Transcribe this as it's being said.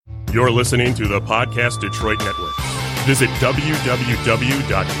You're listening to the Podcast Detroit Network. Visit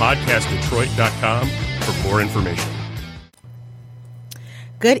www.podcastdetroit.com for more information.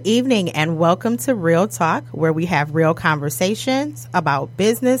 Good evening and welcome to Real Talk, where we have real conversations about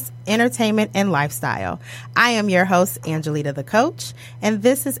business, entertainment, and lifestyle. I am your host, Angelita the Coach, and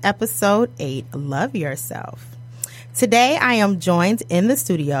this is episode 8, Love Yourself. Today, I am joined in the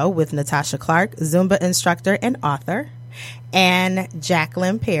studio with Natasha Clark, Zumba instructor and author, and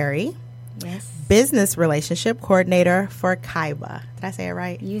Jacqueline Perry, yes, business relationship coordinator for Kaiba. Did I say it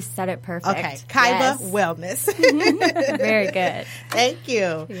right? You said it perfect. Okay, Kaiba yes. Wellness. Very good. Thank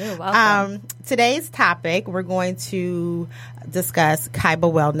you. You're welcome. Today's topic, we're going to discuss Kaiba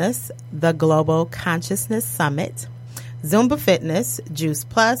Wellness, the Global Consciousness Summit, Zumba Fitness, Juice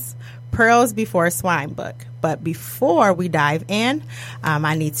Plus, Pearls Before Swine book. But before we dive in,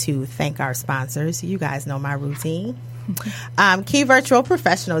 I need to thank our sponsors. You guys know my routine. Key Virtual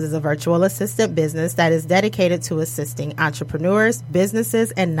Professionals is a virtual assistant business that is dedicated to assisting entrepreneurs,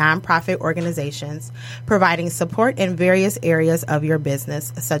 businesses, and nonprofit organizations, providing support in various areas of your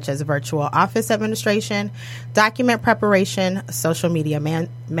business, such as virtual office administration, document preparation, social media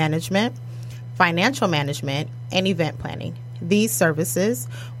management, financial management, and event planning. These services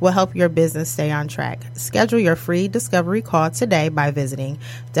will help your business stay on track. Schedule your free discovery call today by visiting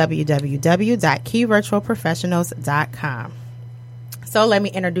www.keyvirtualprofessionals.com. So let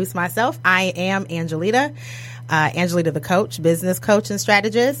me introduce myself. I am Angelita, Angelita the Coach, business coach and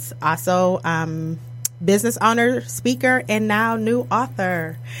strategist, also business owner, speaker, and now new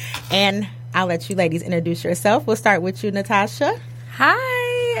author. And I'll let you ladies introduce yourself. We'll start with you, Natasha.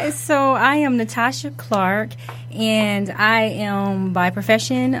 Hi, so I am Natasha Clark, and I am by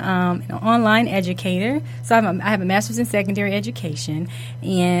profession an online educator. So I have a master's in secondary education,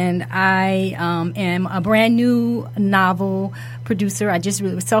 and I am a brand new novel producer. I just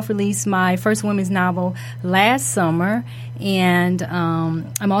self-released my first women's novel last summer, and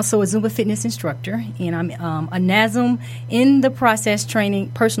I'm also a Zumba fitness instructor, and I'm a NASM in the process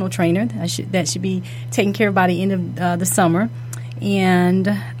training personal trainer that should be taken care of by the end of the summer. And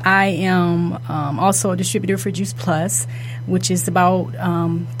I am also a distributor for Juice Plus, which is about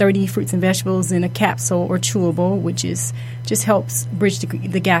 30 fruits and vegetables in a capsule or chewable, which is just helps bridge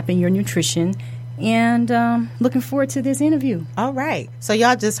the gap in your nutrition. And looking forward to this interview. All right. So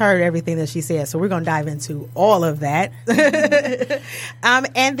y'all just heard everything that she said. So we're going to dive into all of that.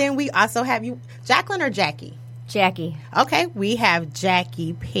 And then we also have you, Jacqueline or Jackie? Jackie. Okay. We have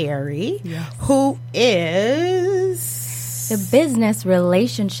Jackie Perry, who is the business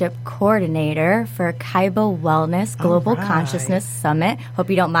relationship coordinator for Kaiba Wellness Global Consciousness Summit. Hope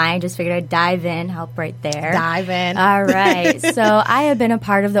you don't mind. Just figured I'd dive in, help right there. Dive in. All right. So I have been a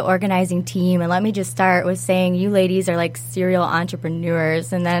part of the organizing team, and let me just start with saying you ladies are like serial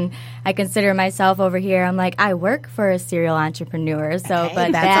entrepreneurs, and then I consider myself over here. I'm like, I work for a serial entrepreneur. So, hey,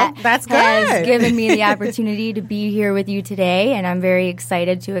 but that's good. Has given me the opportunity to be here with you today, and I'm very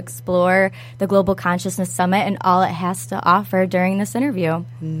excited to explore the Global Consciousness Summit and all it has to offer during this interview.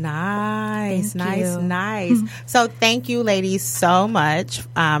 Nice. Thank you. So thank you, ladies, so much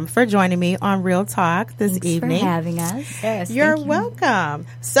for joining me on Real Talk this evening. Thanks for having us. Yes, You're welcome.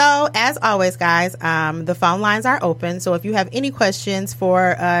 So as always, guys, the phone lines are open. So if you have any questions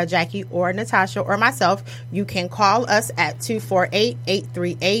for Jackie or Natasha or myself, you can call us at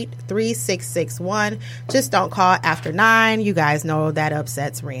 248-838-3661. Just don't call after 9. You guys know that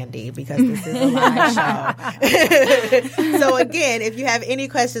upsets Randy because this is a live show. So again, if you have any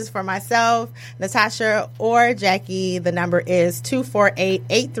questions for myself, Natasha, or Jackie, the number is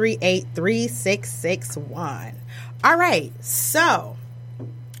 248-838-3661. All right. So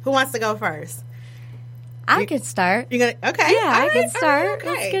who wants to go first? I could start. You're gonna okay? Yeah, I can start. Okay.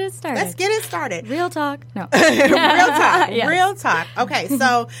 Let's get it started. Let's get it started. Real talk. No. Real talk. Yes. Real talk. Okay,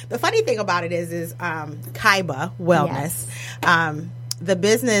 so the funny thing about it is Kaiba Wellness. Yes. The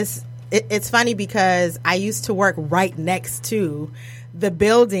business. It's funny because I used to work right next to the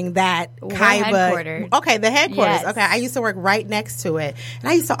building that We're Kaiba. headquartered. Okay, the headquarters. Yes. Okay, I used to work right next to it, and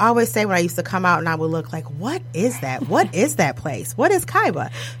I used to always say when I used to come out and I would look like, "What is that? What is that place? What is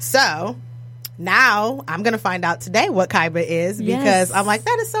Kaiba?" So. Now I'm going to find out today what Kaiba is because Yes. I'm like,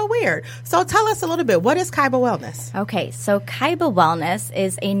 that is so weird. So tell us a little bit. What is Kaiba Wellness? Okay, so Kaiba Wellness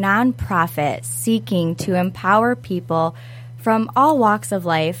is a nonprofit seeking to empower people from all walks of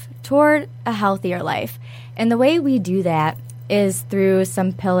life toward a healthier life. And the way we do that is through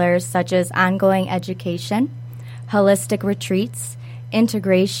some pillars such as ongoing education, holistic retreats,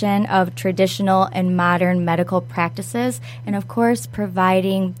 integration of traditional and modern medical practices, and of course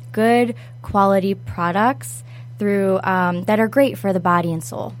providing good quality products through that are great for the body and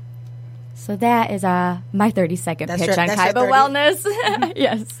soul. So that is my 30-second pitch on that's your Kaiba 30? Wellness.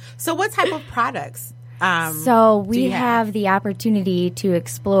 Yes. So what type of products? So do we you have the opportunity to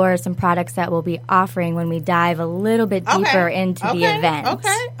explore some products that we'll be offering when we dive a little bit deeper into the event.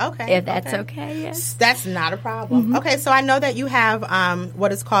 Okay. If that's okay, yes. That's not a problem. Okay, so I know that you have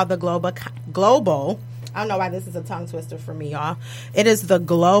what is called the Global. I don't know why this is a tongue twister for me, y'all. It is the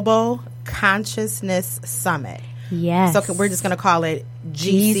Global Consciousness Summit. Yes. So we're just going to call it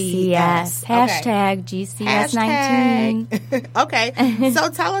GCS. Hashtag GCS19. Okay. So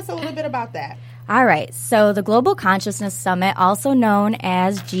tell us a little bit about that. All right. So the Global Consciousness Summit, also known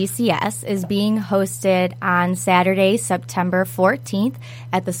as GCS, is being hosted on Saturday, September 14th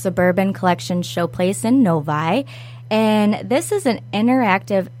at the Suburban Collection Showplace in Novi. And this is an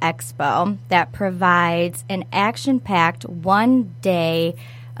interactive expo that provides an action-packed one-day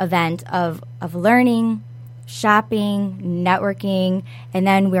event of learning, shopping, networking, and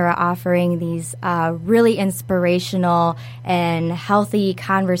then we're offering these really inspirational and healthy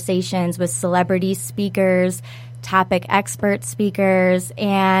conversations with celebrity speakers, topic expert speakers,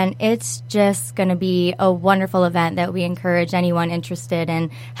 and it's just going to be a wonderful event that we encourage anyone interested in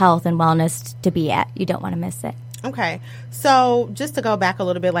health and wellness to be at. You don't want to miss it. Okay. So just to go back a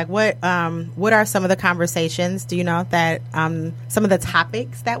little bit, like what are some of the conversations, do you know, that some of the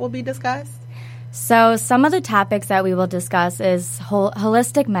topics that will be discussed? So some of the topics that we will discuss is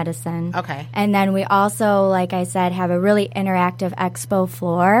holistic medicine. Okay. And then we also, like I said, have a really interactive expo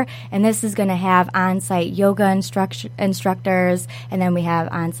floor. And this is going to have on-site yoga instructors. And then we have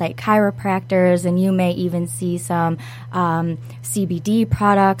on-site chiropractors. And you may even see some CBD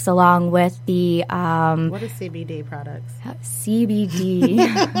products along with the... what are CBD products? CBD.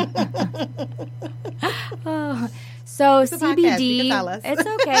 Oh. So CBD, it's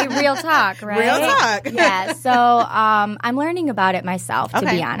okay. Real talk, right? Real talk. Yeah. So I'm learning about it myself, to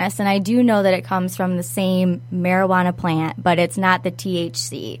be honest, and I do know that it comes from the same marijuana plant, but it's not the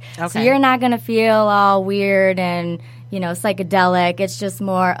THC. Okay. So you're not going to feel all weird and psychedelic. It's just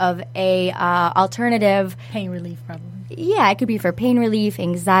more of a alternative Pain relief, probably. Yeah, it could be for pain relief,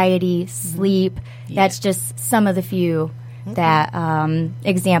 anxiety, sleep. Yeah. That's just some of the few that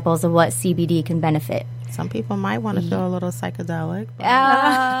examples of what CBD can benefit. Some people might want to feel a little psychedelic.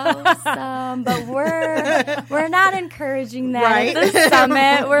 But we're not encouraging that at this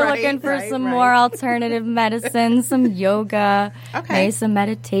summit. We're looking for some more alternative medicine, some yoga, maybe some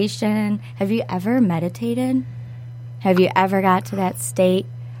meditation. Have you ever meditated? Have you ever got to that state?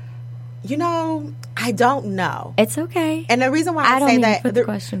 I don't know. It's okay. And the reason why I say that,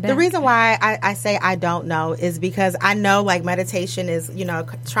 the reason why I say I don't know is because I know like meditation is,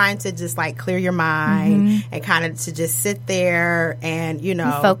 trying to just like clear your mind and kind of to just sit there and,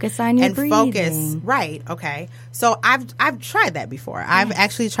 focus on your breathing. Focus. Right. Okay. So I've tried that before. I've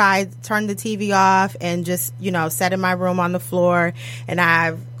actually turned the TV off and just, sat in my room on the floor and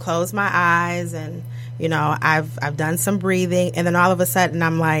I've closed my eyes and, I've done some breathing and then all of a sudden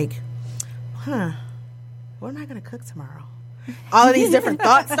I'm like, what am I going to cook tomorrow? All of these different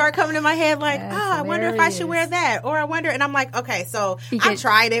thoughts start coming in my head like, I wonder if I should wear that. Or I wonder, and I'm like, okay, so I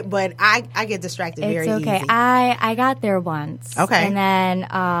tried it, but I get distracted very easy. It's okay. I got there once. Okay. And then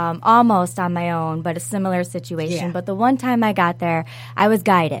almost on my own, but a similar situation. Yeah. But the one time I got there, I was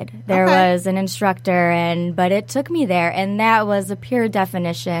guided. There was an instructor, but it took me there. And that was a pure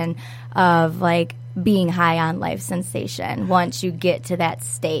definition of like, being high on life sensation once you get to that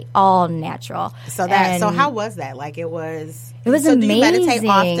state, all natural. So how was that? Like it was amazing. Do you meditate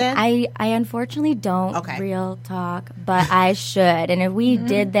often? I unfortunately don't, real talk, but I should. And if we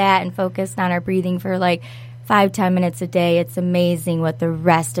did that and focused on our breathing for like 5-10 minutes a day, it's amazing what the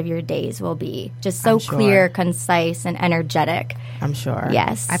rest of your days will be. Just so clear, concise, and energetic. I'm sure.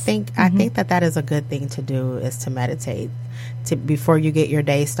 Yes. I think that is a good thing to do is to meditate before you get your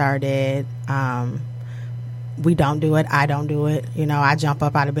day started. We don't do it. I don't do it. I jump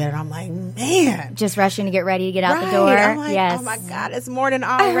up out of bed and I'm like, man. Just rushing to get ready to get out the door. I'm like, yes. Oh my God, it's morning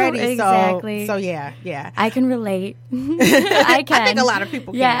already. Exactly. So yeah. I can relate. I can. I think a lot of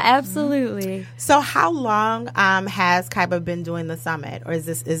people can. Yeah, absolutely. So how long has Kaiba been doing the summit? Or is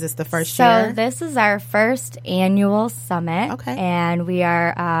this the first year? So this is our first annual summit. Okay. And we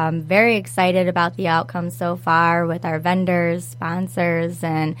are very excited about the outcome so far with our vendors, sponsors,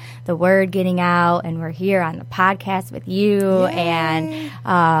 and the word getting out. And we're here on the podcast with you. Yay.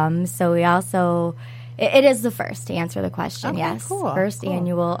 And so we also, it is the first, to answer the question. Okay, yes. cool, First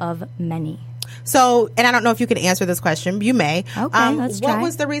annual of many. So, and I don't know if you can answer this question. You may. Okay, let's try. What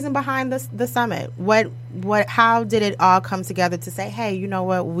was the reason behind the summit? How did it all come together to say, hey, you know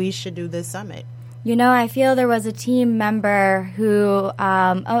what, we should do this summit? I feel there was a team member who,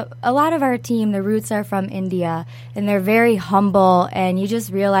 a lot of our team, the roots are from India, and they're very humble, and you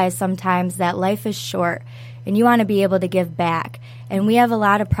just realize sometimes that life is short, and you want to be able to give back. And we have a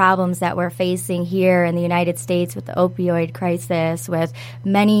lot of problems that we're facing here in the United States with the opioid crisis, with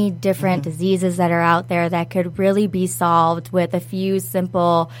many different diseases that are out there that could really be solved with a few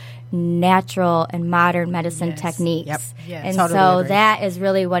simple natural and modern medicine techniques. Yep. Yes. And Totally so agree. that is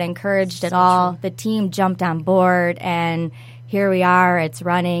really what encouraged it all. The team jumped on board, and here we are. It's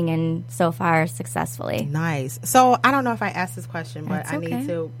running, and so far successfly. Nice. So I don't know if I asked this question, but That's I okay. need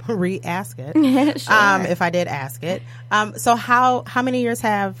to re-ask it. Sure. If I did ask it. So how many years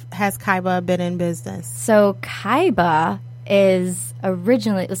has Kaiba been in business? So Kaiba is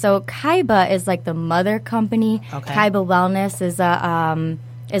Kaiba is like the mother company. Okay. Kaiba Wellness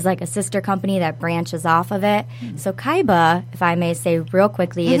is like a sister company that branches off of it. So Kaiba, if I may say real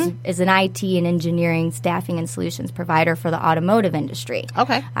quickly, is an IT and engineering staffing and solutions provider for the automotive industry.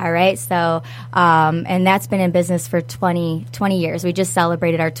 Okay. All right. So, and that's been in business for 20 years. We just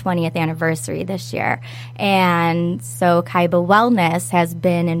celebrated our 20th anniversary this year. And so Kaiba Wellness has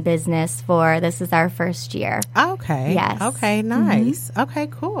been in business this is our first year. Okay. Yes. Okay, nice. Okay,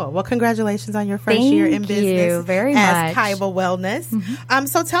 cool. Well, congratulations on your first Thank year in business. you very as much. Kaiba Wellness.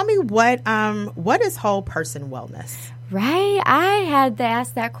 So tell me what is whole person wellness? Right. I had to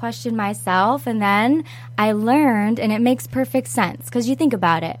ask that question myself, and then I learned, and it makes perfect sense because you think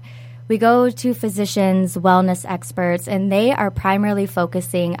about it. We go to physicians, wellness experts, and they are primarily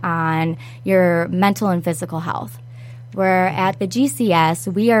focusing on your mental and physical health. Where at the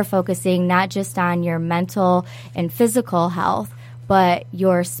GCS, we are focusing not just on your mental and physical health, but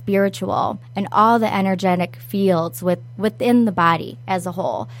your spiritual and all the energetic fields within the body as a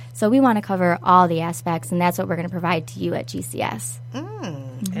whole. So we want to cover all the aspects, and that's what we're going to provide to you at GCS.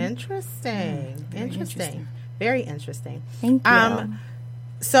 Interesting. Interesting. Very interesting. Thank you.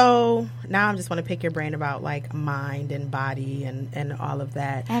 So now I just want to pick your brain about like mind and body and all of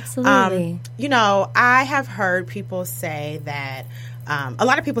that. Absolutely. I have heard people say that a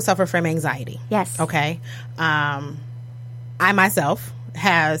lot of people suffer from anxiety. Yes. Okay. I myself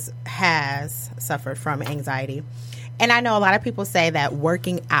has suffered from anxiety. And I know a lot of people say that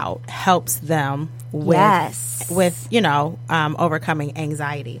working out helps them with overcoming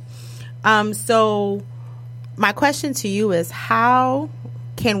anxiety. So my question to you is, how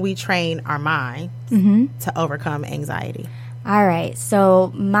can we train our mind to overcome anxiety? All right.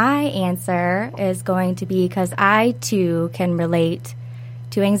 So my answer is going to be, because I too can relate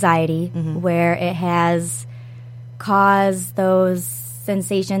to anxiety, where it has caused those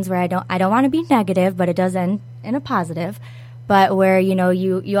sensations where I don't want to be negative, but it does end in a positive. But where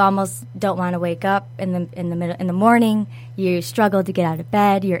you almost don't want to wake up in the morning, you struggle to get out of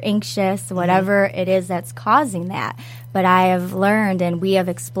bed, you're anxious, whatever it is that's causing that. But I have learned, and we have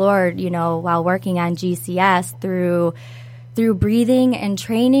explored, while working on GCS through breathing and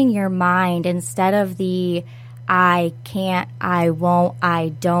training your mind, instead of the I can't, I won't, I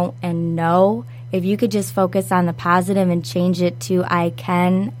don't, and no. If you could just focus on the positive and change it to I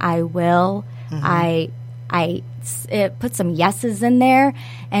can, I will, put some yeses in there,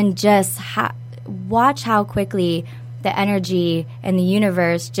 and just watch how quickly the energy and the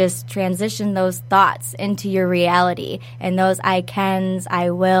universe just transition those thoughts into your reality. And those I cans,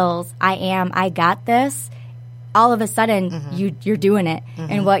 I wills, I am, I got this. All of a sudden, you're doing it.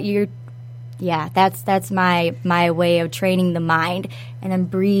 And that's my way of training the mind. And then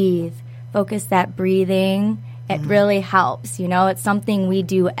breathe. Focus that breathing. It really helps. It's something we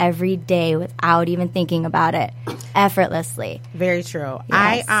do every day without even thinking about it, effortlessly. Very true.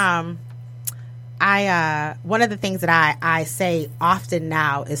 Yes. I one of the things that I say often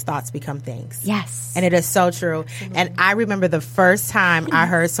now is thoughts become things. Yes. And it is so true. Absolutely. And I remember the first time I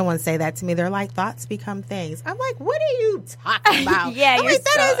heard someone say that to me, they're like, thoughts become things. I'm like, what are you talking about? Yeah, I'm like,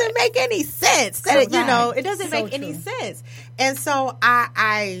 that doesn't make any sense. It doesn't make any sense. And so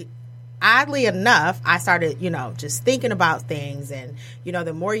I oddly enough, I started, just thinking about things, and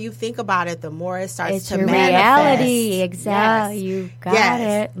the more you think about it, the more it starts to manifest. Reality, exactly. Yes. You got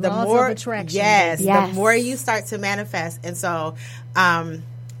it. The Laws more of attraction. yes, Yes. the more you start to manifest, and so,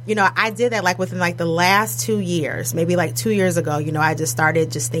 I did that like within like the last 2 years, maybe like 2 years ago. I just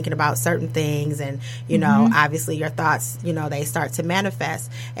started just thinking about certain things, and obviously your thoughts, they start to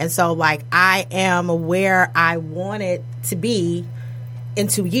manifest, and so like I am where I want it to be in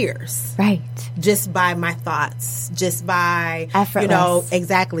 2 years. Right. Just by my thoughts, just by, Effortless.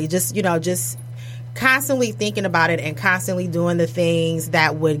 exactly. Just constantly thinking about it and constantly doing the things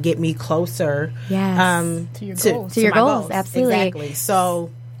that would get me closer Yes. To your goals. To your my goals, absolutely. Exactly.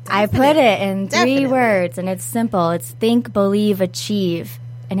 So I put it in 3 Definitely. words, and it's simple. It's think, believe, achieve.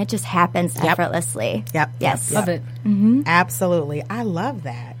 And it just happens effortlessly. Yep. Yes. Love it. Absolutely. I love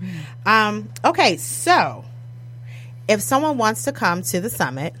that. Okay, so if someone wants to come to the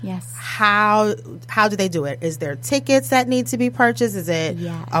summit, Yes. how do they do it? Is there tickets that need to be purchased? Is it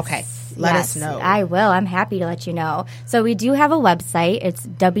Yes. okay? Let us know. I will. I'm happy to let you know. So we do have a website. It's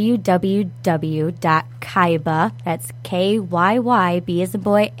www.kayba. That's KYY, B as a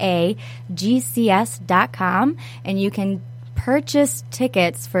boy, A, GCS.com. And you can purchase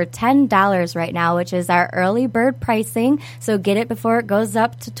tickets for $10 right now, which is our early bird pricing. So get it before it goes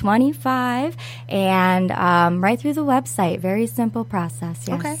up to $25, and right through the website. Very simple process.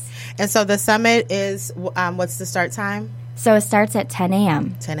 Yes. Okay. And so the summit is what's the start time? So it starts at 10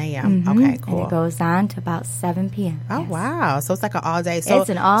 a.m. 10 a.m. Okay, cool. And it goes on to about 7 p.m. Oh, Yes. wow. So it's like an all day. So It's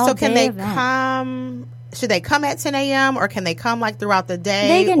an all So can day they event. come? Should they come at 10 a.m. or can they come like throughout the day?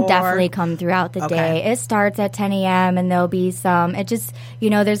 They can or- definitely come throughout the Okay. day. It starts at 10 a.m. and there'll be some, it just,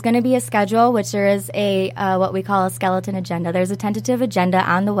 there's going to be a schedule, which there is a, what we call a skeleton agenda. There's a tentative agenda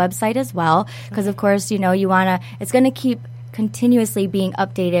on the website as well. Because of course, you want to, it's going to keep continuously being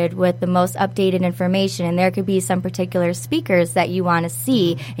updated with the most updated information. And there could be some particular speakers that you want to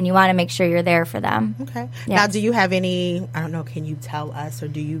see and you want to make sure you're there for them. Okay. Yes. Now, do you have any, I don't know, can you tell us or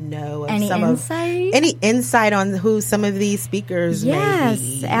do you know of Any some insight? any insight on who some of these speakers may Yes,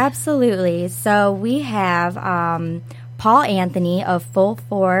 be? absolutely. So we have Paul Anthony of Full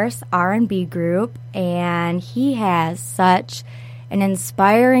Force R&B Group, and he has such an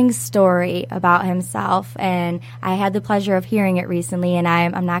inspiring story about himself, and I had the pleasure of hearing it recently, and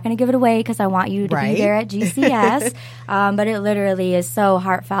I'm not going to give it away because I want you to Right. be there at GCS, but it literally is so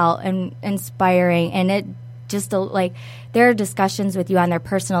heartfelt and inspiring, and it just like their discussions with you on their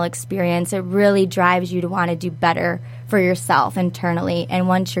personal experience, it really drives you to want to do better for yourself internally, and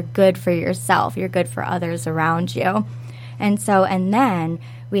once you're good for yourself, you're good for others around you. And then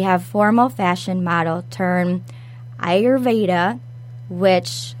we have formal fashion model turned Ayurveda,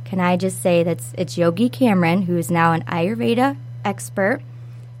 which, can I just say it's Yogi Cameron, who is now an Ayurveda expert.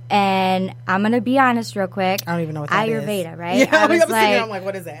 And I'm going to be honest real quick. I don't even know what that is. Ayurveda, right? Yeah, I was I'm like,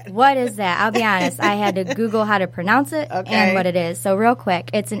 what is that? what is that? I'll be honest. I had to Google how to pronounce it Okay. and what it is. So real quick,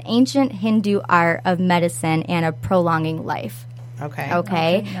 it's an ancient Hindu art of medicine and of prolonging life. Okay.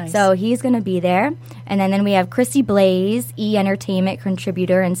 Okay, nice. so he's going to be there. And then we have Chrissy Blaze, E! Entertainment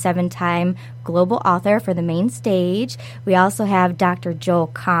contributor and 7-time global author for the main stage. We also have Dr. Joel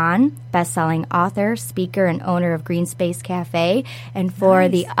Kahn, best-selling author, speaker, and owner of Green Space Cafe. And for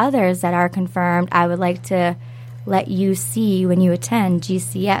the others that are confirmed, I would like to let you see when you attend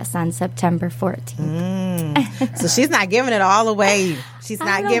GCS on September 14th. So she's not giving it all away. She's I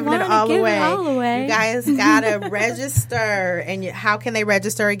not don't giving it wanna all give it away. all away. You guys gotta register. And how can they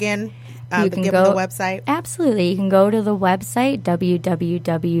register again? You can give go them the website. Absolutely. You can go to the website,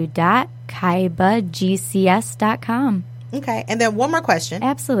 www.kaibagcs.com. Okay. And then one more question.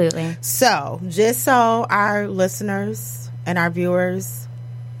 Absolutely. So, just so our listeners and our viewers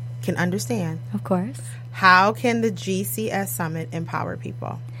can understand, Of course. how can the GCS Summit empower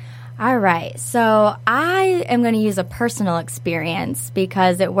people? All right. So I am going to use a personal experience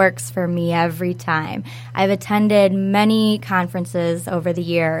because it works for me every time. I've attended many conferences over the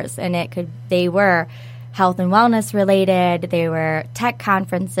years, and they were health and wellness related, they were tech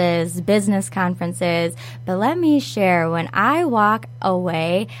conferences, business conferences. But let me share, when I walk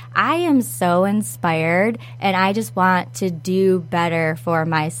away, I am so inspired and I just want to do better for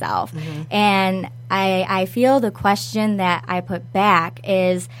myself. And I feel the question that I put back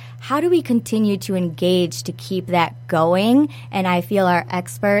is, how do we continue to engage to keep that going? And I feel our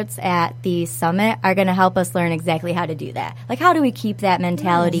experts at the summit are going to help us learn exactly how to do that. Like, how do we keep that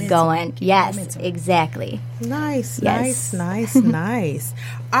mentality going? Yes, exactly. Nice, Yes. nice.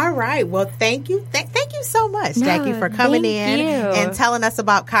 All right. Well, thank you. Thank you so much, No, Jackie, for coming thank in you. and telling us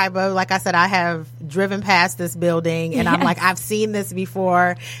about Kaiba. Like I said, I have driven past this building and I'm like, I've seen this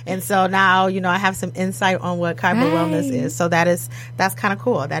before. And so now, I have some insight on what Kaiba Wellness Right. is. So that's kind of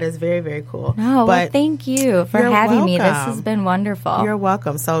cool. That is very, very cool. No, well, but thank you for you're having me. This welcome. has been wonderful. You're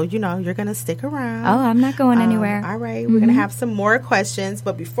welcome. So, you're going to stick around. Oh, I'm not going anywhere. All right. We're going to have some more questions.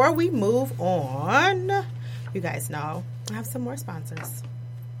 But before we move on, you guys know I have some more sponsors.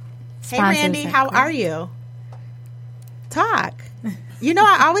 Hey, Sponsors Randy, are how great. are you? Talk.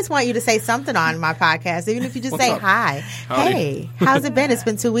 I always want you to say something on my podcast, even if you just What's say up? hi. Howdy. Hey, how's it been? It's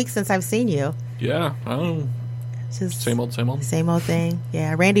been 2 weeks since I've seen you. Yeah, Just same old. Same old thing.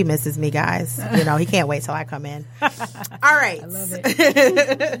 Yeah, Randy misses me, guys. He can't wait till I come in. All right. I love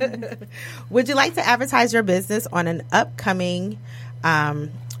it. Would you like to advertise your business on an upcoming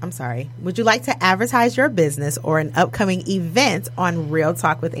Would you like to advertise your business or an upcoming event on Real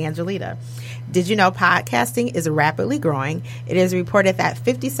Talk with Angelita? Did you know podcasting is rapidly growing? It is reported that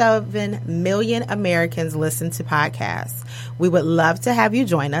 57 million Americans listen to podcasts. We would love to have you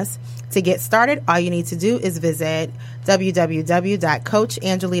join us. To get started, all you need to do is visit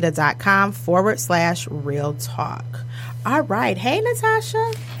www.coachangelita.com/real talk. All right. Hey,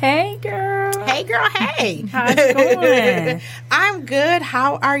 Natasha. Hey, girl. Hey, girl. Hey. How's it going? I'm good.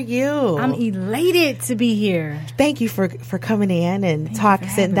 How are you? I'm elated to be here. Thank you for coming in and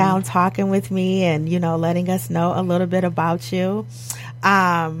sitting down, talking with me and, letting us know a little bit about you.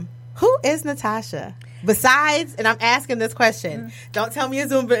 Who is Natasha? Besides, and I'm asking this question, don't tell me a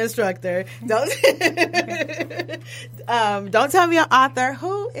Zumba instructor. Don't tell me an author.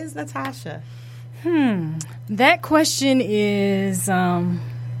 Who is Natasha? That question is, that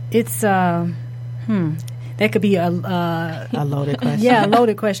could be a loaded question. Yeah, a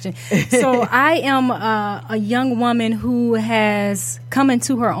loaded question. So I am a young woman who has come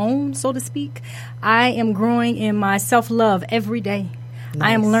into her own, so to speak. I am growing in my self-love every day. Nice.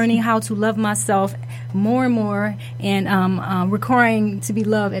 I am learning how to love myself more and more, and requiring to be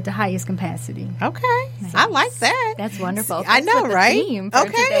loved at the highest capacity. Okay, nice. I like that. That's wonderful. I know, right? Theme for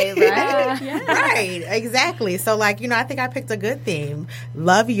today, right? Yeah. Right, exactly. So, I think I picked a good theme.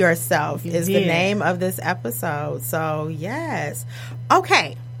 Love yourself is the name of this episode. So, yes.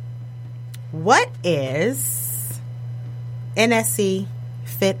 Okay, what is NSC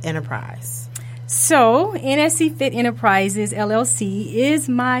Fit Enterprise? So, NSC Fit Enterprises, LLC, is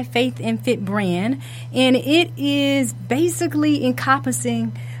my Faith and Fit brand, and it is basically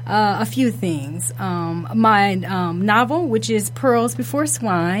encompassing a few things. My novel, which is Pearls Before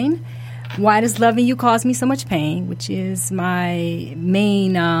Swine, Why Does Loving You Cause Me So Much Pain, which is my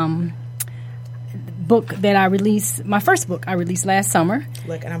main book that I released, my first book I released last summer.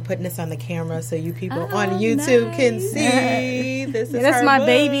 Look, and I'm putting this on the camera so you people on YouTube can see. This is that's her my book.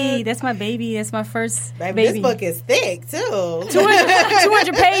 Baby. That's my baby. That's my first baby. This book is thick too.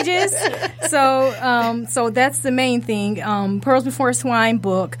 200 pages. So that's the main thing. Pearls Before Swine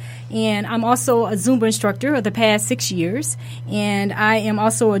book, and I'm also a Zumba instructor of the past 6 years, and I am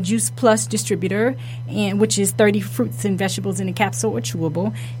also a Juice Plus distributor, and which is 30 fruits and vegetables in a capsule or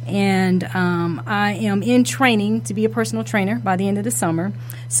chewable, and I am in training to be a personal trainer by the end of the summer.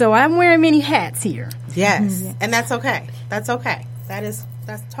 So I'm wearing many hats here. Yes, and that's okay. That's okay. That's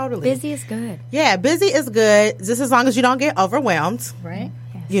totally. Busy is good. Yeah, busy is good, just as long as you don't get overwhelmed. Right.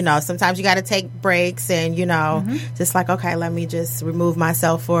 Sometimes you got to take breaks and, just okay, let me just remove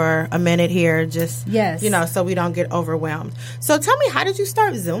myself for a minute here. Just, so we don't get overwhelmed. So tell me, how did you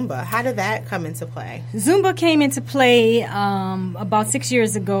start Zumba? How did that come into play? Zumba came into play about 6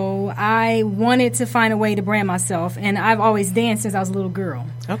 years ago. I wanted to find a way to brand myself, and I've always danced since I was a little girl.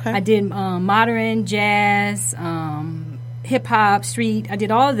 Okay. I did modern, jazz, hip-hop, street. I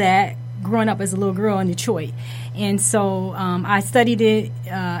did all that growing up as a little girl in Detroit. And so I studied it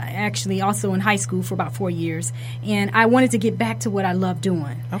actually also in high school for about 4 years. And I wanted to get back to what I love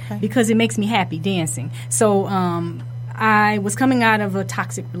doing. Okay. Because it makes me happy, dancing. So I was coming out of a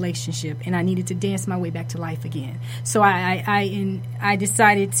toxic relationship, and I needed to dance my way back to life again. So I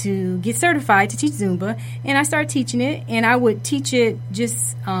decided to get certified to teach Zumba, and I started teaching it. And I would teach it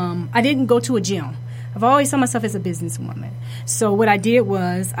just I didn't go to a gym. I've always saw myself as a businesswoman. So what I did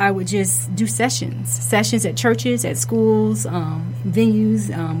was I would just do sessions at churches, at schools, venues,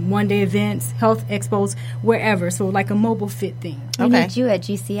 one-day events, health expos, wherever. So like a mobile fit thing. We need you at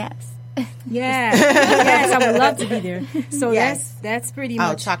GCS. Yes, I would love to be there. So yes. that's pretty much.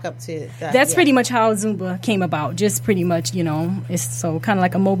 I'll chalk up to that. That's pretty much how Zumba came about. Just pretty much, it's so kind of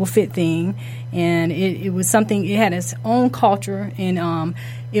like a mobile fit thing, and it was something. It had its own culture, and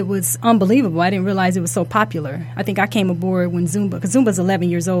it was unbelievable. I didn't realize it was so popular. I think I came aboard when because Zumba's 11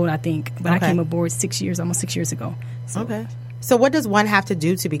 years old, I think, but I came aboard almost 6 years ago. So. Okay. So what does one have to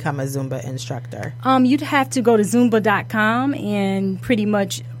do to become a Zumba instructor? You'd have to go to Zumba.com and pretty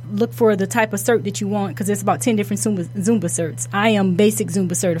much look for the type of cert that you want, because there's about 10 different Zumba certs. I am basic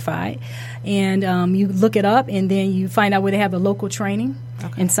Zumba certified. And you look it up, and then you find out where they have the local training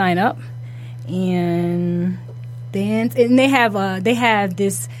and sign up. And then they have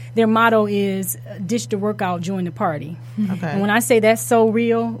this, their motto is ditch the workout, join the party. Okay. And when I say that's so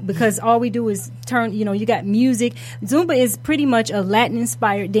real, because all we do is turn, you got music. Zumba is pretty much a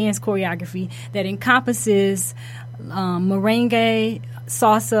Latin-inspired dance choreography that encompasses merengue,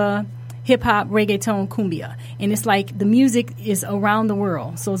 salsa, hip-hop, reggaeton, cumbia. And it's like the music is around the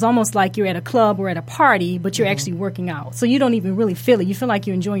world. So it's almost like you're at a club or at a party, but you're actually working out. So you don't even really feel it. You feel like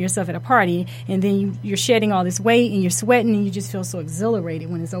you're enjoying yourself at a party, and then you're shedding all this weight, and you're sweating, and you just feel so exhilarated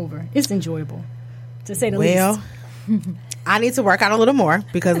when it's over. It's enjoyable, to say the least. I need to work out a little more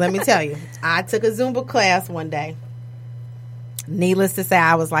because let me tell you, I took a Zumba class one day. Needless to say,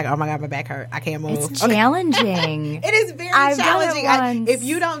 I was like, oh my God, my back hurt. I can't move. It's challenging. It is very I've challenging. done it once. If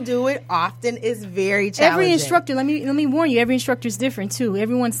you don't do it often, it's very challenging. Every instructor, let me warn you, every instructor is different too.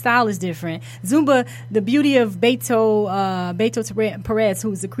 Everyone's style is different. Zumba, the beauty of Beto Perez,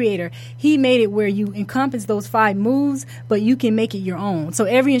 who's the creator, he made it where you encompass those 5 moves, but you can make it your own. So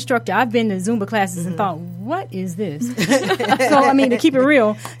every instructor, I've been to Zumba classes and thought, what is this? So, I mean, to keep it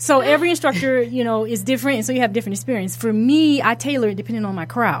real. So every instructor, is different, and so you have different experience. For me, I tailor it depending on my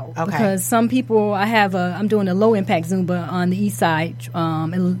crowd. Okay. Because some people, I'm doing a low impact Zumba on the east side,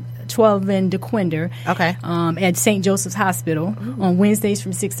 12 in DeQuinder. Okay. At St. Joseph's Hospital on Wednesdays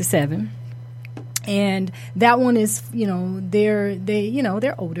from 6 to 7. And that one is,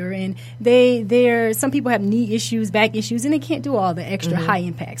 they're older, and they're some people have knee issues, back issues, and they can't do all the extra high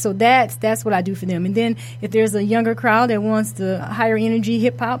impact. So that's what I do for them. And then if there's a younger crowd that wants the higher energy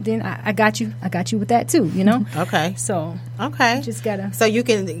hip hop, then I got you with that too. Okay. So you just gotta. So you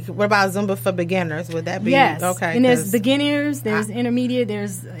can. What about Zumba for beginners? Would that be okay? And there's beginners, there's intermediate,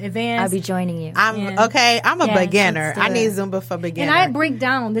 there's advanced. I'll be joining you. I'm a beginner. I need Zumba for beginners. And I break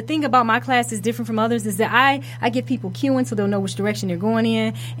down. The thing about my class is different from others is that I get people cueing so they'll know which direction they're going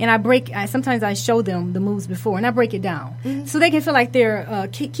in, and sometimes I show them the moves before and I break it down so they can feel like they're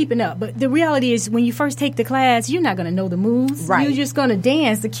keeping up. But the reality is, when you first take the class, you're not going to know the moves. Right. You're just going to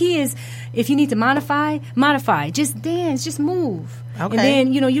dance. The key is, if you need to modify. Just dance, just move. Okay. And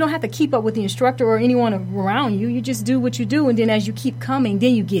then you don't have to keep up with the instructor or anyone around you. You just do what you do, and then as you keep coming,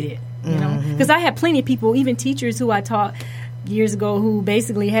 then you get it. Because I had plenty of people, even teachers who I taught years ago, who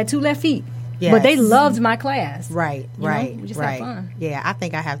basically had 2 left feet. Yes. But they loved my class. Right. We just had fun. Yeah, I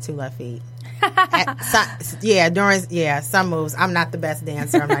think I have 2 left feet. Some moves. I'm not the best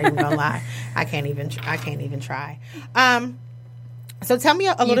dancer. I'm not even gonna lie. I can't even try. So tell me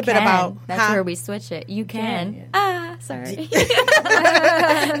a little bit about that's where we switch it. You can. Sorry.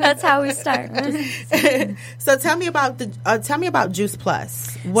 That's how we start. So tell me about Juice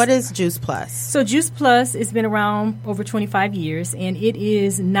Plus. What is Juice Plus? So Juice Plus has been around over 25 years, and it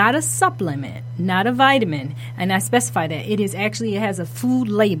is not a supplement, not a vitamin, and I specify that. It has a food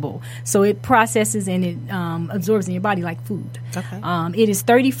label, so it processes and it absorbs in your body like food. Okay. It is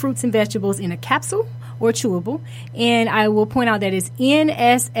 30 fruits and vegetables in a capsule or chewable, and I will point out that it's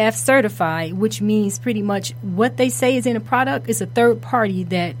NSF certified, which means pretty much what they say is in a product is a third party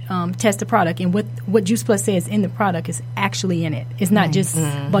that tests the product, and what Juice Plus says in the product is actually in it. It's not just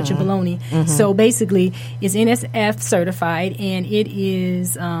a bunch of baloney. So basically, it's NSF certified, and it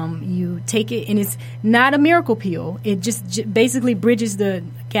is you take it, and it's not a miracle pill. It just basically bridges the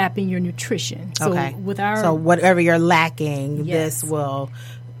gap in your nutrition. So so whatever you're lacking, this will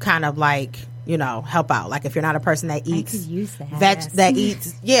kind of like help out. Like if you're not a person that eats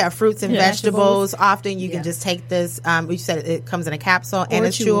fruits and vegetables often, you can just take this. You said it comes in a capsule and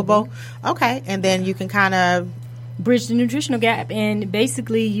it's chewable. Okay, and then you can kind of bridge the nutritional gap. And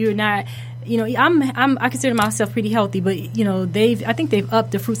basically, you're not. I consider myself pretty healthy, but I think they've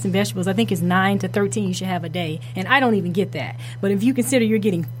upped the fruits and vegetables. I think it's 9 to 13 you should have a day, and I don't even get that. But if you consider you're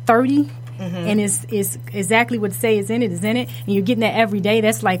getting 30. And it's exactly what say is in it, and you're getting that every day.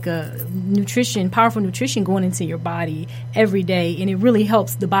 That's like a powerful nutrition going into your body every day, and it really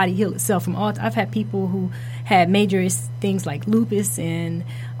helps the body heal itself from all. I've had people who had major things like lupus and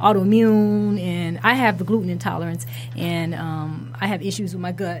autoimmune, and I have the gluten intolerance, and I have issues with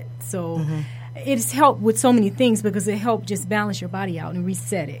my gut, so. It's helped with so many things because it helped just balance your body out and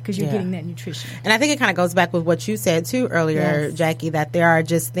reset it because you're getting that nutrition. And I think it kind of goes back with what you said too earlier, Jackie, that there are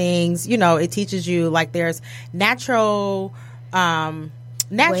just things, it teaches you like there's natural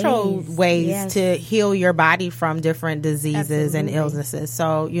ways to heal your body from different diseases and illnesses.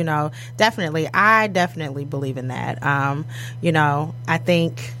 So, I definitely believe in that. I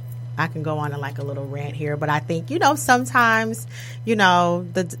think I can go on like a little rant here, but I think, sometimes,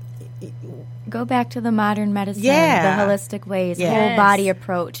 go back to the modern medicine, the holistic ways, whole body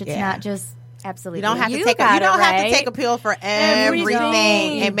approach. It's not just absolutely. You don't have to take a pill for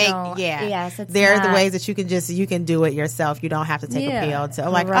everything and make there are the ways that you can do it yourself. You don't have to take a pill to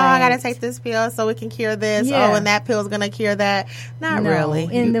I got to take this pill so it can cure this. Oh, and that pill is going to cure that. Not really.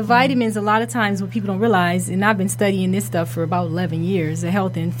 And the vitamins, a lot of times what people don't realize, and I've been studying this stuff for about 11 years, the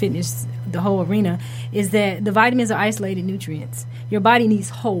health and fitness, the whole arena, is that the vitamins are isolated nutrients. Your body needs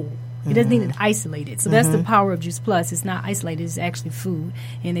whole. It doesn't need it isolated. So that's the power of Juice Plus. It's not isolated. It's actually food.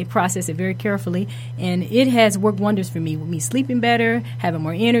 And they process it very carefully. And it has worked wonders for me, with me sleeping better, having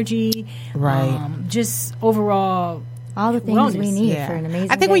more energy. Right. Just overall All the things wellness. we need for an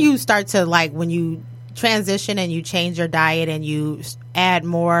amazing I think day. when you start to when you transition and you change your diet and you add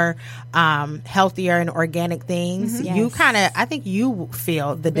more healthier and organic things, you Yes. kind of, I think you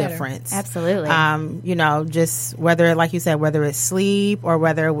feel the difference. Absolutely. Just whether, like you said, whether it's sleep or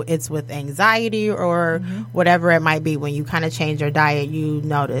whether it's with anxiety or whatever it might be, when you kind of change your diet, you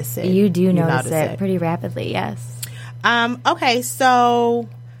notice it. you do notice it pretty rapidly, yes. Okay, so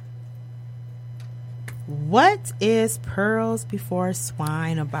what is Pearls Before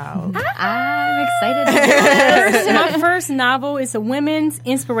Swine about? I'm excited to do this. My first novel is a women's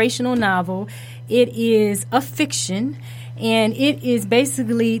inspirational novel. It is a fiction, and it is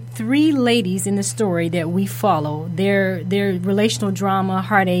basically 3 ladies in the story that we follow. Their relational drama,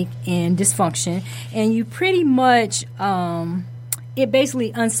 heartache, and dysfunction. And you pretty much it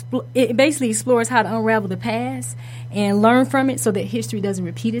basically explores how to unravel the past and learn from it so that history doesn't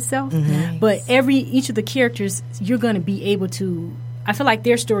repeat itself. But each of the characters, you're going to be able to, I feel like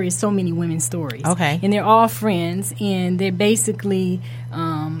their story is so many women's stories. Okay. And they're all friends, and they're basically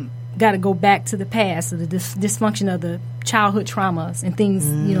got to go back to the past, so the dysfunction of the childhood traumas and things,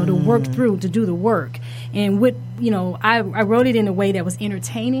 to work through, to do the work. And I wrote it in a way that was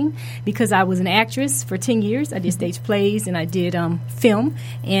entertaining, because I was an actress for 10 years. I did stage plays and I did film,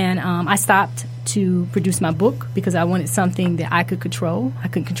 and I stopped to produce my book because I wanted something that I could control. I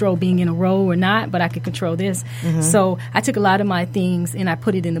couldn't control being in a role or not, but I could control this. So I took a lot of my things and I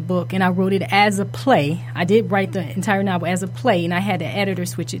put it in the book, and I wrote it as a play. I did write the entire novel as a play, and I had the editor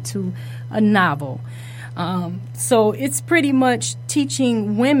switch it to a novel. So it's pretty much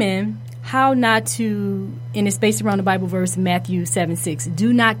teaching women how not to, and it's based around the Bible verse Matthew 7:6.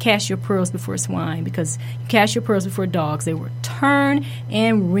 Do not cast your pearls before swine, because you cast your pearls before dogs, they will turn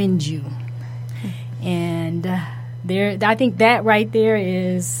and rend you. And I think that right there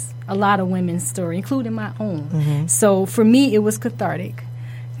is a lot of women's story, including my own. So for me, it was cathartic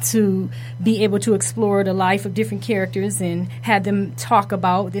to be able to explore the life of different characters and have them talk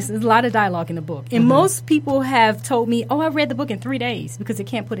about this. There's a lot of dialogue in the book. And most people have told me, I read the book in 3 days because they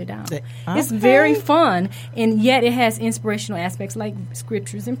can't put it down. Okay. It's very fun, and yet it has inspirational aspects like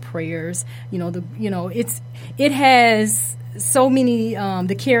scriptures and prayers. It has so many.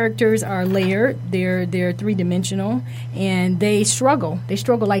 The characters are layered. They're 3-dimensional, and they struggle. They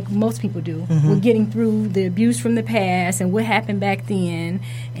struggle like most people do with getting through the abuse from the past and what happened back then.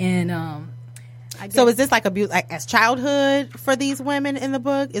 And so is this like abuse, like as childhood for these women in the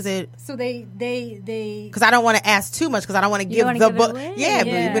book? Is it? So they Because I don't want to ask too much, because I don't want to give wanna the give it book. away? Yeah,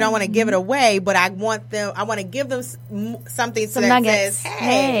 but we don't want to give it away. But I want to give them something Some that nuggets. says,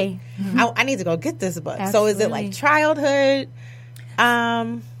 "Hey, I need to go get this book." So is it Absolutely. like childhood?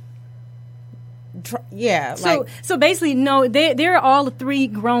 So basically, no, they're all 3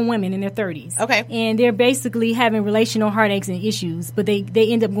 grown women in their 30s. Okay. And they're basically having relational heartaches and issues, but they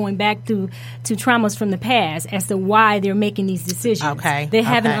end up going back to traumas from the past as to why they're making these decisions. Okay. They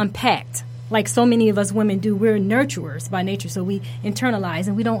haven't Okay. unpacked. Like so many of us women do. We're nurturers by nature, so we internalize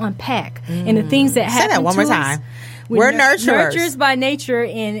and we don't unpack. And the things that happen that one to more us, time. We're nurturers. Nurturers by nature,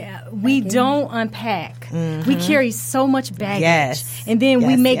 and we don't unpack. We carry so much baggage. Yes. And then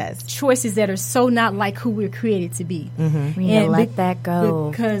we Yes, make yes. choices that are so not like who we're created to be. We need to And let that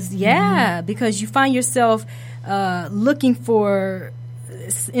go. Because you find yourself looking for,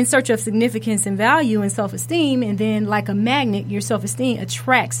 in search of significance and value and self-esteem, and then like a magnet, your self-esteem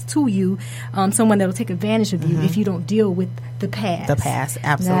attracts to you someone that will take advantage of you if you don't deal with the past. The past,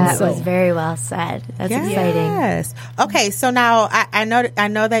 absolutely. That was very well said. That's exciting. Yes. Okay, so now I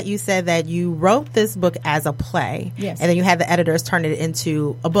know that you said that you wrote this book as a play. Yes. And then you had the editors turn it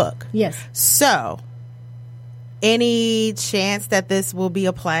into a book. Yes. So, any chance that this will be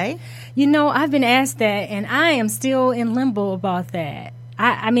a play? I've been asked that, and I am still in limbo about that.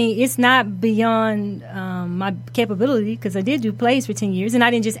 I mean, it's not beyond my capability, because I did do plays for 10 years, and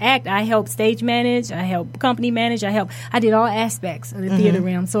I didn't just act. I helped stage manage, I helped company manage, I did all aspects of the theater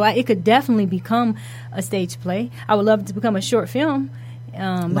realm. So it could definitely become a stage play. I would love it to become a short film,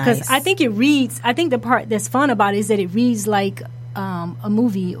 because Nice. I think the part that's fun about it is that it reads like a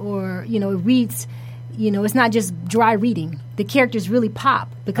movie, or, it reads... it's not just dry reading. The characters really pop,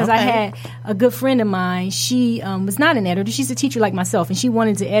 because I Okay. had a good friend of mine. She was not an editor. She's a teacher like myself, and she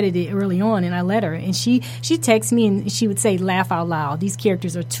wanted to edit it early on, and I let her. And she texted me, and she would say, "Laugh out loud. These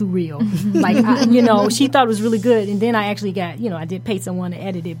characters are too real." She thought it was really good. And then I actually got, I did pay someone to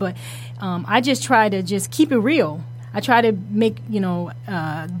edit it. But I just try to just keep it real. I try to make,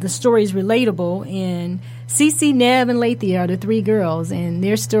 the stories relatable. And Cece, Neb, and Lathea are the three girls, and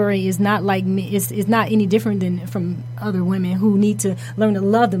their story is not like me. It's not any different than from other women who need to learn to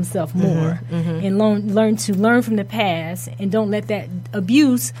love themselves more and learn from the past, and don't let that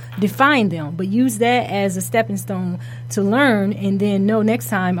abuse define them, but use that as a stepping stone to learn, and then know next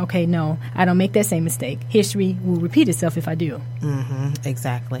time, okay, no, I don't make that same mistake. History will repeat itself if I do.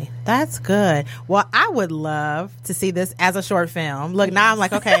 Exactly. That's good. Well, I would love to see this as a short film. Look, now I'm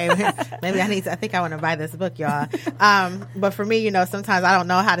like, okay, maybe I think I want to buy this book, y'all. But for me, sometimes I don't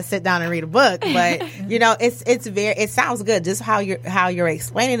know how to sit down and read a book, but it sounds good. Just how you're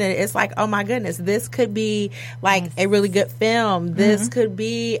explaining it. It's like, oh my goodness, this could be like a really good film. This could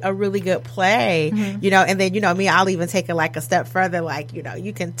be a really good play, and then, me, I'll even take it like a step further. Like,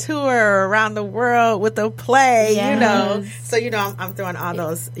 you can tour around the world with a play, so, I'm throwing all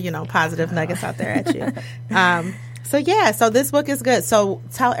those, positive nuggets out there at you. So this book is good. So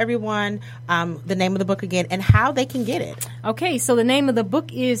tell everyone the name of the book again and how they can get it. Okay, so the name of the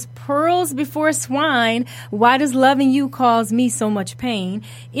book is Pearls Before Swine, Why Does Loving You Cause Me So Much Pain?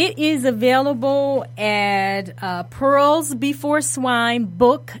 It is available at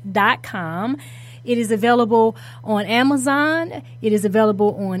pearlsbeforeswinebook.com. It is available on Amazon. It is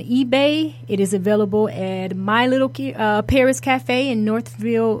available on eBay. It is available at My Little Paris Cafe in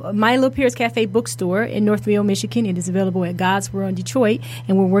Northville, My Little Paris Cafe bookstore in Northville, Michigan. It is available at God's World in Detroit,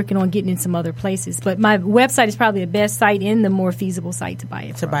 and we're working on getting in some other places. But my website is probably the best site and the more feasible site to buy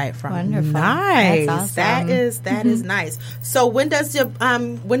it from. Wonderful. Nice. That's awesome. That is nice. So when does your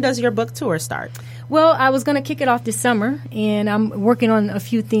book tour start? Well, I was going to kick it off this summer, and I'm working on a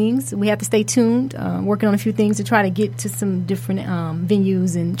few things. We have to stay tuned, working on a few things to try to get to some different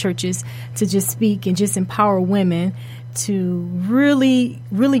venues and churches to just speak and just empower women to really,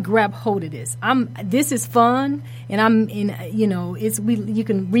 really grab hold of this. This is fun, and you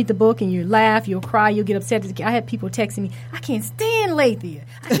can read the book and you laugh, you'll cry, you'll get upset. I had people texting me, I can't stand Lathea.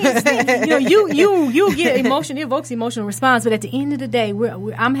 I can't stand, you get emotion, it evokes emotional response, but at the end of the day,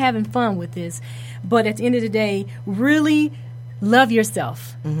 I'm having fun with this. But at the end of the day, really love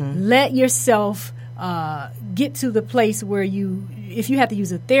yourself. Let yourself get to the place where if you have to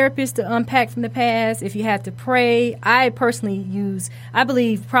use a therapist to unpack from the past, if you have to pray, I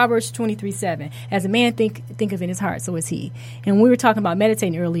believe Proverbs 23:7. As a man think of in his heart, so is he. And we were talking about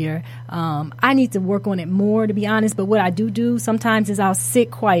meditating earlier. I need to work on it more, to be honest. But what I do sometimes is I'll sit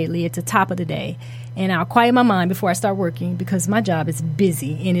quietly at the top of the day, and I'll quiet my mind before I start working, because my job is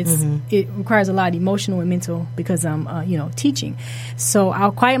busy and it requires a lot of emotional and mental, because I'm teaching. So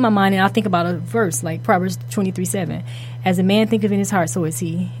I'll quiet my mind and I'll think about a verse like Proverbs 23:7. As a man thinketh in his heart, so is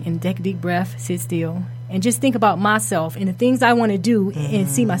he. And take a deep breath, sit still, and just think about myself and the things I want to do and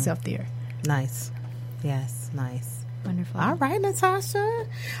see myself there. Nice. Yes, nice. Wonderful. All right, Natasha.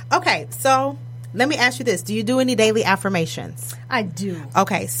 Okay, so let me ask you this. Do you do any daily affirmations? I do.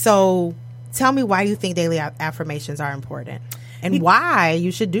 Okay, so tell me why you think daily affirmations are important and why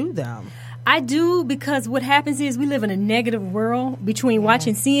you should do them. I do, because what happens is we live in a negative world. Between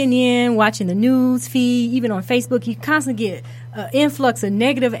watching CNN, watching the news feed, even on Facebook, you constantly get an influx of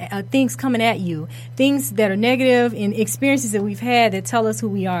negative things coming at you. Things that are negative and experiences that we've had that tell us who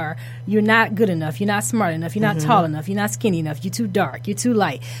we are. You're not good enough. You're not smart enough. You're not tall enough. You're not skinny enough. You're too dark. You're too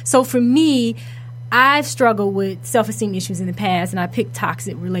light. So for me, I've struggled with self-esteem issues in the past, and I picked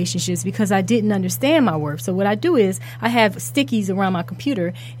toxic relationships because I didn't understand my worth. So what I do is I have stickies around my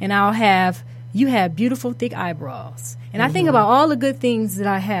computer, and I'll have, you have beautiful, thick eyebrows. And I think about all the good things that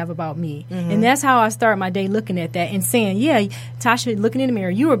I have about me. And that's how I start my day, looking at that and saying, yeah, Tasha, looking in the mirror,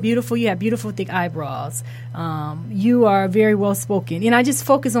 you are beautiful. You have beautiful, thick eyebrows. You are very well-spoken. And I just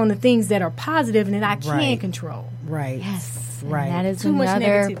focus on the things that are positive and that I can control. Right. Yes. Right. And that is Too much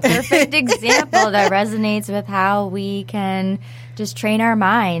another negativity. perfect example that resonates with how we can just train our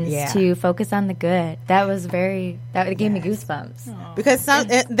minds to focus on the good. That gave me goosebumps. Because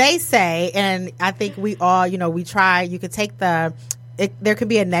they say, and I think we all, we try, you could take there could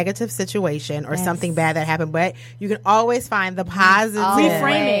be a negative situation or something bad that happened, but you can always find the positive.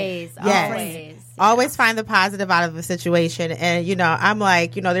 Always. Always find the positive out of the situation. And, I'm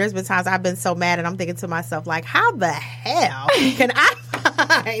like, there's been times I've been so mad and I'm thinking to myself, like, how the hell can I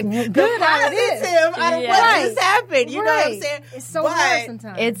find the positive out of what just happened? You know what I'm saying? It's so hard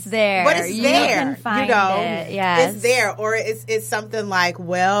sometimes. It's there. But it's you there. Can find it. Yes. It's there. Or it's something like,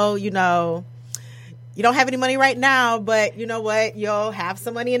 well, you don't have any money right now, but you know what? You'll have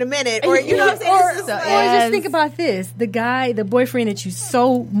some money in a minute. Or, you know what I'm saying? Or just think about this. The boyfriend that you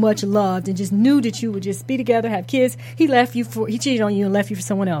so much loved and just knew that you would just be together, have kids, he cheated on you and left you for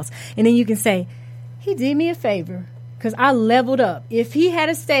someone else. And then you can say, he did me a favor. because I leveled up. If he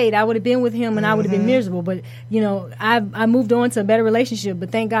had stayed, I would have been with him and I would have been miserable. But, I moved on to a better relationship.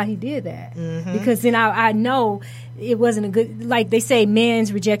 But thank God he did that. Because then I know it wasn't a good, like they say,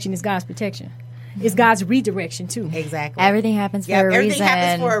 man's rejection is God's protection. It's God's redirection, too. Exactly. Everything happens for a reason. Everything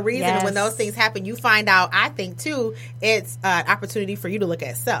happens for a reason. Yes. And when those things happen, you find out, I think, too, it's an opportunity for you to look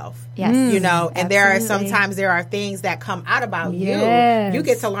at self. Yes. And Absolutely. sometimes there are things that come out about Yes. you. You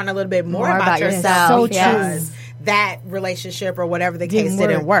get to learn a little bit more about yourself. yourself. So because that relationship or whatever the case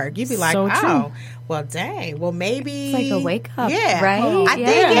didn't work. You'd be like, So true. oh, well, dang. Well, maybe. It's like a wake up, Yeah. right? I think,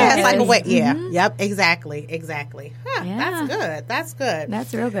 it's like a wake. Yeah. Mhm. Yep. Exactly. Huh, Yeah. That's good. That's good.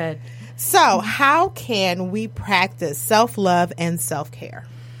 That's real good. So, how can we practice self-love and self-care?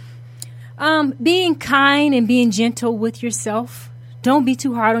 Being kind and being gentle with yourself. Don't be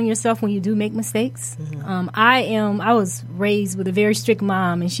too hard on yourself when you do make mistakes. I was raised with a very strict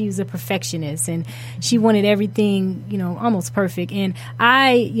mom, and she was a perfectionist, and she wanted everything, almost perfect. And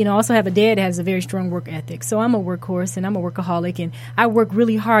I, also have a dad that has a very strong work ethic. So I'm a workhorse and I'm a workaholic, and I work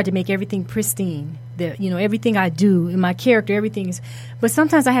really hard to make everything pristine. Everything I do in my character, everything is. But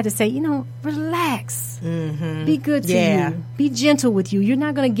sometimes I had to say, relax. Be good to you. Be gentle with you. You're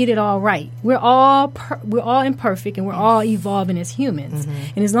not going to get it all right. We're all imperfect, and we're all evolving as humans.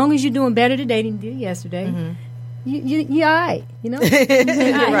 And as long as you're doing better today than you did yesterday, you're all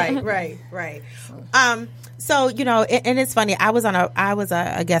right. Right. So, and it's funny. I was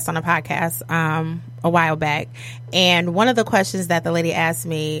a guest on a podcast a while back, and one of the questions that the lady asked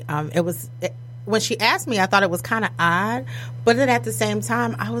me, when she asked me, I thought it was kind of odd, but then at the same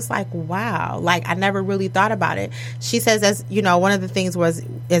time, I was like, wow, like I never really thought about it. She says, as one of the things was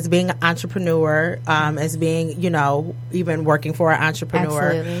as being an entrepreneur, as being, even working for an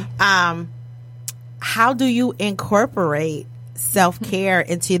entrepreneur. Absolutely. How do you incorporate self-care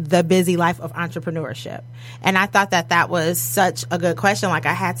into the busy life of entrepreneurship? And I thought that was such a good question. Like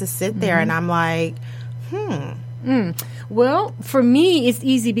I had to sit there and I'm like, Well, for me, it's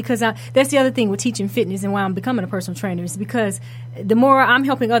easy because that's the other thing with teaching fitness and why I'm becoming a personal trainer is because the more I'm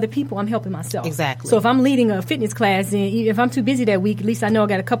helping other people, I'm helping myself. Exactly. So if I'm leading a fitness class, and if I'm too busy that week, at least I know I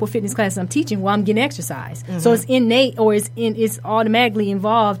got a couple fitness classes I'm teaching while I'm getting exercise. So it's innate or it's automatically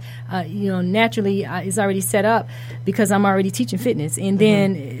involved. Naturally, it's already set up because I'm already teaching fitness. And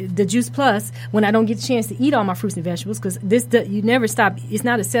then the Juice Plus, when I don't get the chance to eat all my fruits and vegetables, because you never stop. It's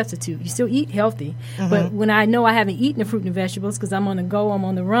not a substitute. You still eat healthy. But when I know I haven't eaten the fruit and vegetables because I'm on the go, I'm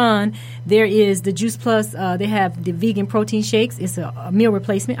on the run, there is the Juice Plus. They have the vegan protein shakes. It's a meal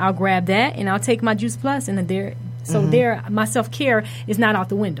replacement. I'll grab that and I'll take my Juice Plus, and there. So my self-care is not out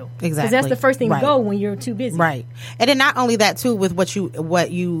the window. Exactly. Because that's the first thing to go when you're too busy. Right. And then not only that, too, with what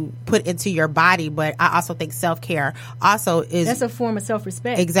you put into your body, but I also think self-care also is... That's a form of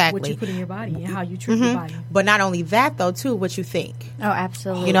self-respect. Exactly. What you put in your body and how you treat your body. But not only that, though, too, what you think. Oh,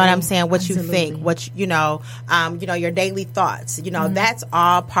 absolutely. You know what I'm saying? What Absolutely. you think, what your daily thoughts. That's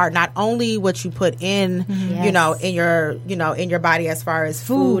all part. Not only what you put in, in your body as far as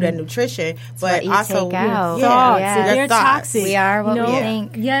food and nutrition, but what you also take out. Yeah, Yeah. They're thoughts. toxic. We are what we know?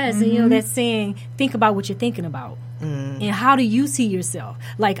 think. Yes, and that's saying think about what you're thinking about. And how do you see yourself?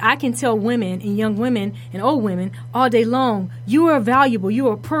 Like I can tell women and young women and old women all day long, you are valuable, you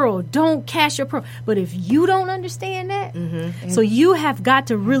are a pearl, don't cash your pearl. But if you don't understand that, so you have got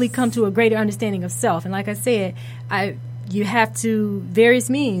to really come to a greater understanding of self. And like I said, you have to various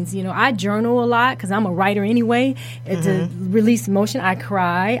means. I journal a lot because I'm a writer anyway. To release emotion, I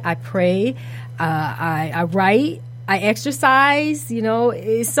cry, I pray, I write. I exercise,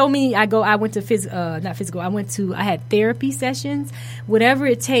 it's so many. I went to I had therapy sessions, whatever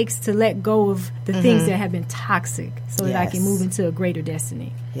it takes to let go of the things that have been toxic so that I can move into a greater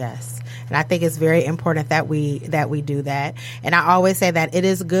destiny. Yes. And I think it's very important that we do that. And I always say that it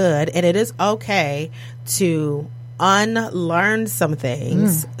is good and it is okay to unlearn some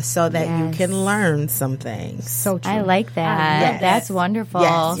things so that you can learn some things. So true. I like that. Yes. That's wonderful.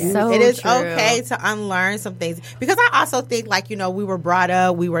 Yes. So it is true. okay to unlearn some things because I also think we were brought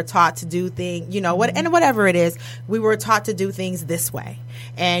up, we were taught to do things, and whatever it is, we were taught to do things this way.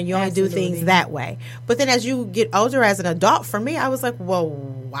 And you only do things that way. But then as you get older as an adult, for me, I was like, well,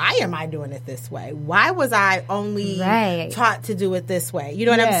 why am I doing it this way? Why was I only taught to do it this way? You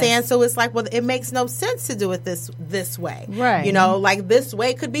know what I'm saying? So it's like, well, it makes no sense to do it this way. Right. Like this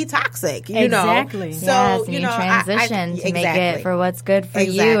way could be toxic, Exactly. So, yes, and you transition to make it for what's good for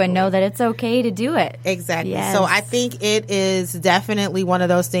you and know that it's okay to do it. Exactly. Yes. So I think it is definitely one of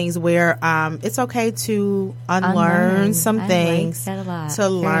those things where it's okay to unlearn some things. I like that a lot. To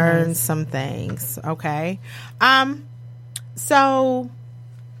learn some things. Okay. So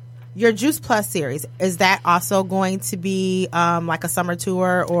your Juice Plus series, is that also going to be like a summer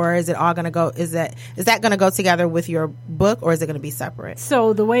tour, or is it all going to go? Is that going to go together with your book, or is it going to be separate?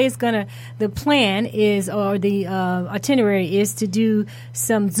 So the way the plan is, or the itinerary is to do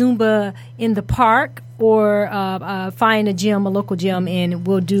some Zumba in the park, or find a local gym, and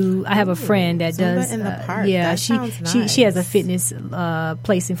we'll do. I have a friend that Zumba does in the park. Yeah, that sounds nice. she has a fitness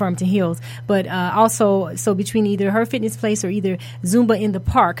place in Farmington Hills, but also so between either her fitness place or either Zumba in the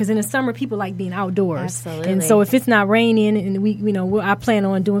park, because in the summer people like being outdoors. Absolutely. And so if it's not raining, and I plan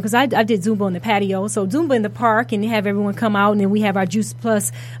on doing, because I did Zumba on the patio, so Zumba in the park, and have everyone come out, and then we have our Juice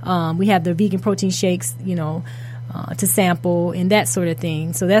Plus. We have the vegan protein shakes, to sample and that sort of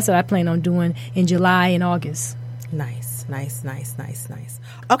thing. So that's what I plan on doing in July and August. Nice.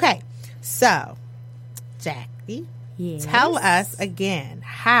 Okay, so Jackie, Yes. tell us again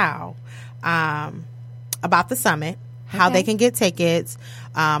how about the summit, how Okay. they can get tickets,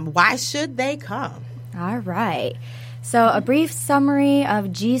 why should they come? All right. So a brief summary of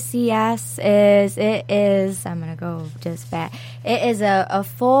GCS is I'm going to go just fast. It is a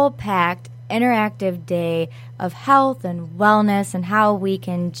full-packed interactive day of health and wellness and how we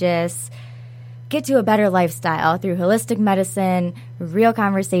can just get to a better lifestyle through holistic medicine, real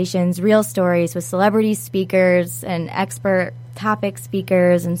conversations, real stories with celebrity speakers and expert topic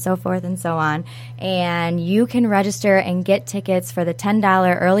speakers and so forth and so on. And you can register and get tickets for the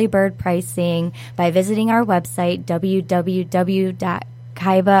 $10 early bird pricing by visiting our website,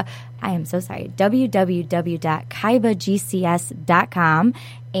 www.kaibagcs.com.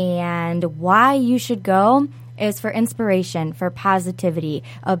 And why you should go is for inspiration, for positivity,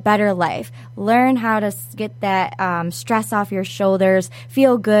 a better life. Learn how to get that stress off your shoulders,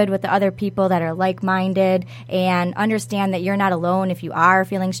 feel good with the other people that are like-minded, and understand that you're not alone if you are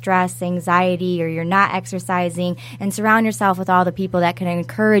feeling stress, anxiety, or you're not exercising, and surround yourself with all the people that can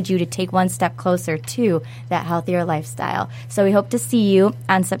encourage you to take one step closer to that healthier lifestyle. So we hope to see you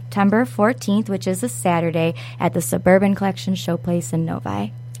on September 14th, which is a Saturday, at the Suburban Collection Showplace in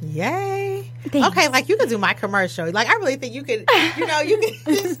Novi. Yay. Thanks. Okay, like you could do my commercial. Like I really think you could, you could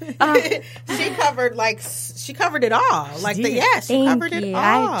she covered it all. Like she Thank covered it you.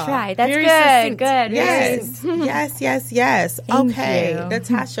 all. I tried. That's Very good. succinct. Good. Yes. Thank Okay. you.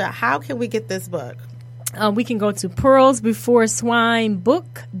 Natasha, how can we get this book? We can go to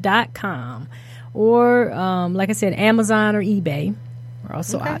pearlsbeforeswinebook.com, or like I said, Amazon or eBay are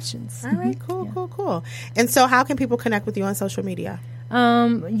also options. All right, cool. And so how can people connect with you on social media?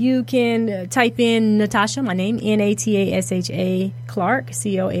 You can type in Natasha, my name, Natasha Clark,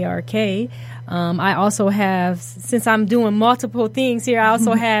 Clark. I also have, since I'm doing multiple things here, I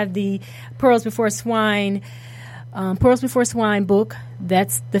also have the Pearls Before Swine book.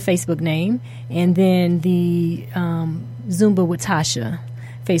 That's the Facebook name. And then the Zumba with Tasha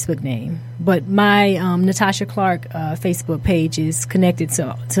Facebook name. But my Natasha Clark Facebook page is connected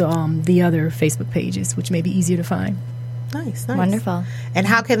to the other Facebook pages, which may be easier to find. Nice. Wonderful. And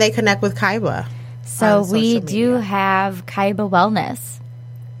how can they connect with Kaiba? So on we social do media? have Kaiba Wellness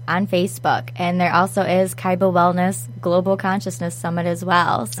on Facebook, and there also is Kaiba Wellness Global Consciousness Summit as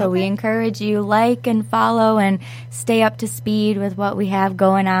well. So we encourage you like and follow and stay up to speed with what we have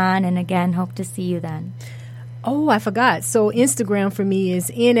going on. And again, hope to see you then. Oh, I forgot. So Instagram for me is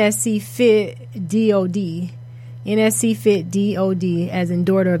NSCFitDOD. NSCFitDOD, as in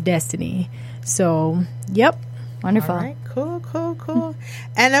Daughter of Destiny. So, yep. Wonderful. All right, cool.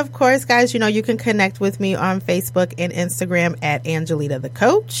 And of course, guys, you can connect with me on Facebook and Instagram at Angelita the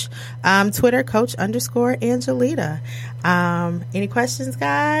Coach. Twitter, Coach_Angelita. Any questions,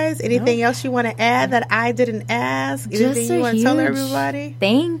 guys? Anything else you want to add that I didn't ask? Anything you want to tell everybody?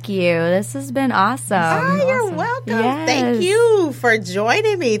 Thank you. This has been awesome. You're welcome. Yes. Thank you for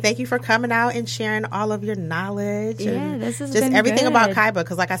joining me. Thank you for coming out and sharing all of your knowledge. Yeah, and this has just been everything good. about Kaiba,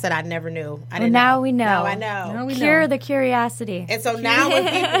 because like I said, I never knew. I didn't now know. we know. Now I know. Now we Cure know. the curiosity. And so now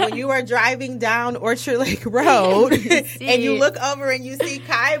when you are driving down Orchard Lake Road and you look over and you see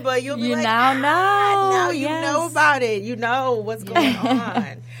Kaiba, you'll be You like, now know. now you Yes. know about it. You know what's going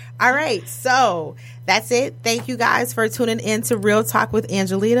on. All right. So that's it. Thank you guys for tuning in to Real Talk with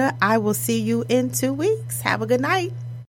Angelita. I will see you in 2 weeks. Have a good night.